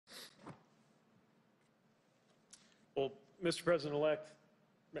Mr. President-elect,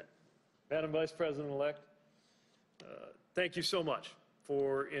 Madam Vice President-elect, thank you so much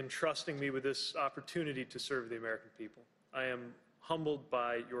for entrusting me with this opportunity to serve the American people. I am humbled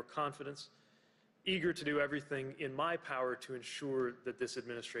by your confidence, eager to do everything in my power to ensure that this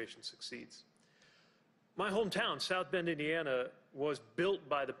administration succeeds. My hometown, South Bend, Indiana, was built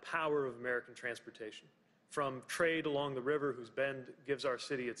by the power of American transportation, from trade along the river, whose bend gives our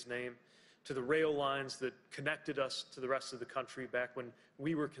city its name, to the rail lines that connected us to the rest of the country back when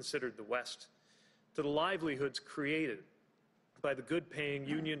we were considered the West, to the livelihoods created by the good-paying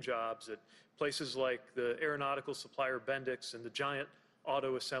union jobs at places like the aeronautical supplier Bendix and the giant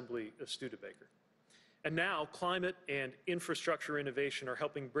auto assembly of Studebaker. And now, climate and infrastructure innovation are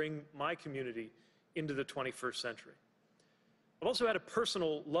helping bring my community into the 21st century. I've also had a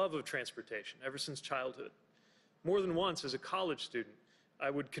personal love of transportation ever since childhood. More than once, as a college student, I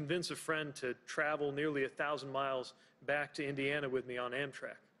would convince a friend to travel nearly 1,000 miles back to Indiana with me on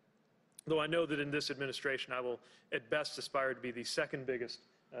Amtrak. Though I know that in this administration, I will at best aspire to be the second biggest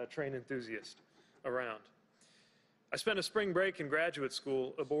train enthusiast around. I spent a spring break in graduate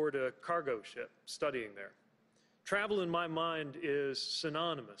school aboard a cargo ship studying there. Travel in my mind is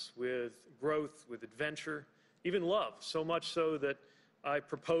synonymous with growth, with adventure, even love, so much so that I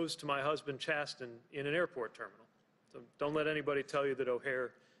proposed to my husband, Chasten, in an airport terminal. So don't let anybody tell you that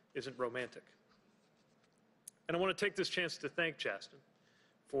O'Hare isn't romantic. And I want to take this chance to thank Chasten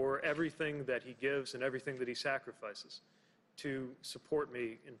for everything that he gives and everything that he sacrifices to support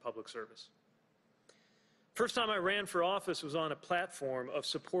me in public service. First time I ran for office was on a platform of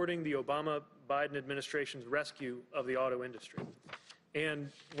supporting the Obama-Biden administration's rescue of the auto industry. And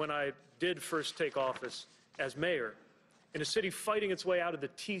when I did first take office as mayor, in a city fighting its way out of the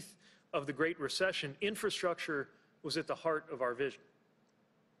teeth of the Great Recession, infrastructure was at the heart of our vision.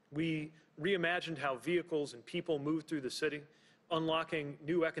 We reimagined how vehicles and people moved through the city, unlocking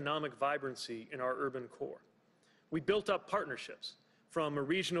new economic vibrancy in our urban core. We built up partnerships, from a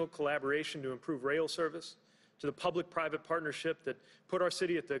regional collaboration to improve rail service, to the public-private partnership that put our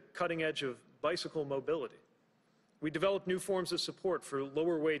city at the cutting edge of bicycle mobility. We developed new forms of support for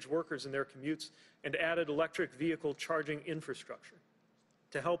lower-wage workers in their commutes and added electric vehicle charging infrastructure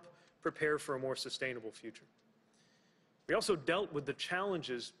to help prepare for a more sustainable future. We also dealt with the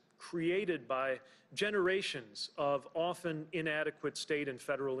challenges created by generations of often inadequate state and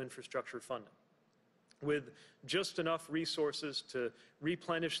federal infrastructure funding. With just enough resources to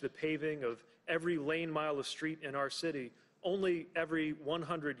replenish the paving of every lane mile of street in our city only every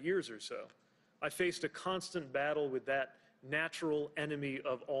 100 years or so, I faced a constant battle with that natural enemy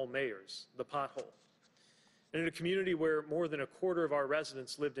of all mayors, the pothole. And in a community where more than a quarter of our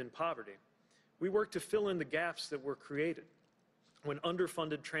residents lived in poverty, we worked to fill in the gaps that were created when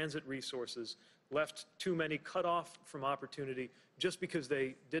underfunded transit resources left too many cut off from opportunity just because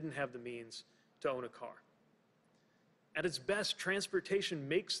they didn't have the means to own a car. At its best, transportation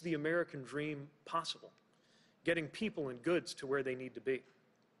makes the American dream possible, getting people and goods to where they need to be,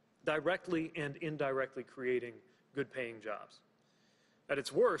 directly and indirectly creating good-paying jobs. At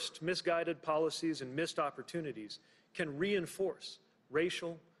its worst, misguided policies and missed opportunities can reinforce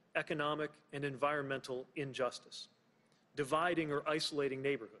racial, economic, and environmental injustice, dividing or isolating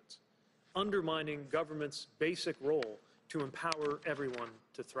neighborhoods, undermining government's basic role to empower everyone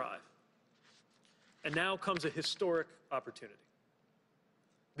to thrive. And now comes a historic opportunity.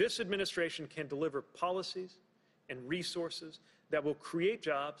 This administration can deliver policies and resources that will create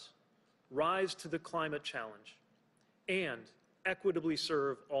jobs, rise to the climate challenge, and equitably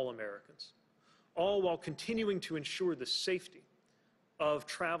serve all Americans, all while continuing to ensure the safety of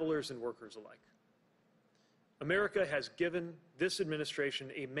travelers and workers alike. America has given this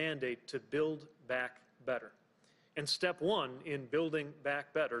administration a mandate to build back better. And step one in building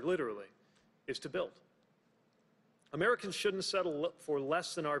back better, literally, is to build. Americans shouldn't settle for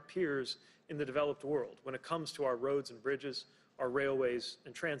less than our peers in the developed world when it comes to our roads and bridges, our railways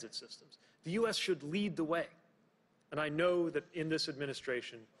and transit systems. The U.S. should lead the way, and I know that in this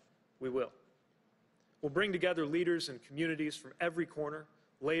administration we will. We'll bring together leaders and communities from every corner,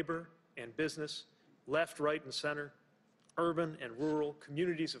 labor and business, left, right, and center, urban and rural,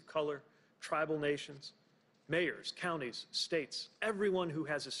 communities of color, tribal nations, mayors, counties, states, everyone who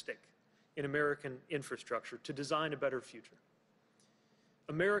has a stake in American infrastructure to design a better future.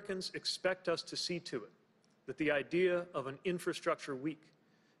 Americans expect us to see to it that the idea of an infrastructure week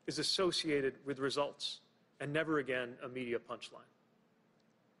is associated with results and never again a media punchline.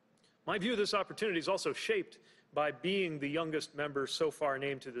 My view of this opportunity is also shaped by being the youngest member so far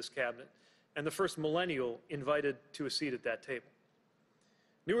named to this cabinet and the first millennial invited to a seat at that table.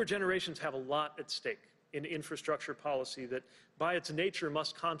 Newer generations have a lot at stake in infrastructure policy that, by its nature,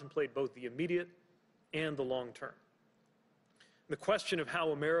 must contemplate both the immediate and the long term. The question of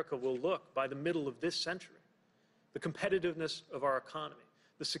how America will look by the middle of this century, the competitiveness of our economy,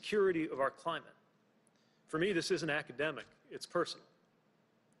 the security of our climate. For me, this isn't academic, it's personal.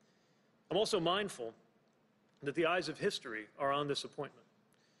 I'm also mindful that the eyes of history are on this appointment,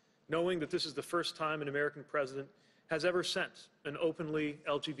 knowing that this is the first time an American president has ever sent an openly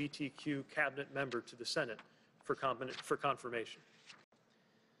LGBTQ cabinet member to the Senate for confirmation.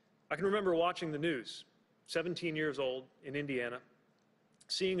 I can remember watching the news, 17 years old, in Indiana,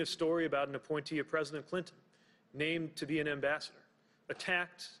 seeing a story about an appointee of President Clinton, named to be an ambassador,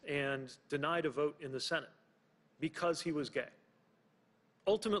 attacked and denied a vote in the Senate because he was gay,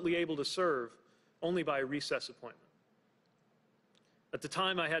 ultimately able to serve only by a recess appointment. At the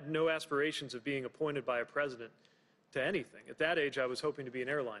time, I had no aspirations of being appointed by a president to anything. At that age, I was hoping to be an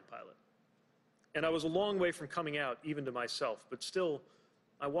airline pilot. And I was a long way from coming out, even to myself, but still,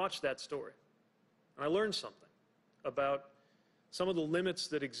 I watched that story, and I learned something about some of the limits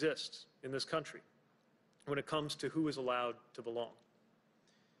that exist in this country when it comes to who is allowed to belong.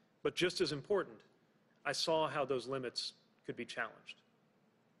 But just as important, I saw how those limits could be challenged.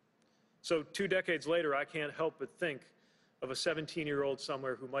 So 2 decades later, I can't help but think of a 17-year-old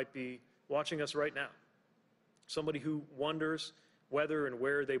somewhere who might be watching us right now, somebody who wonders whether and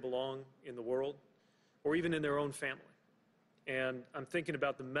where they belong in the world, or even in their own family. And I'm thinking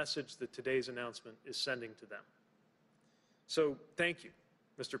about the message that today's announcement is sending to them. So thank you,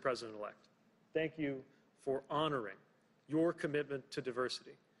 Mr. President-elect. Thank you for honoring your commitment to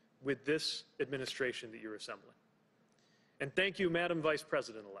diversity with this administration that you're assembling. And thank you, Madam Vice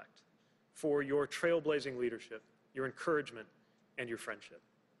President-elect, for your trailblazing leadership, your encouragement, and your friendship.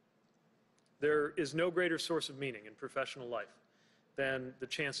 There is no greater source of meaning in professional life than the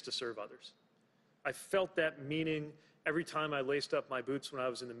chance to serve others. I felt that meaning every time I laced up my boots when I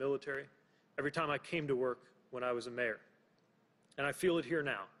was in the military, every time I came to work when I was a mayor. And I feel it here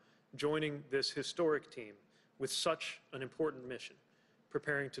now, joining this historic team with such an important mission,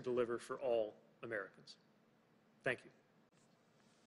 preparing to deliver for all Americans. Thank you.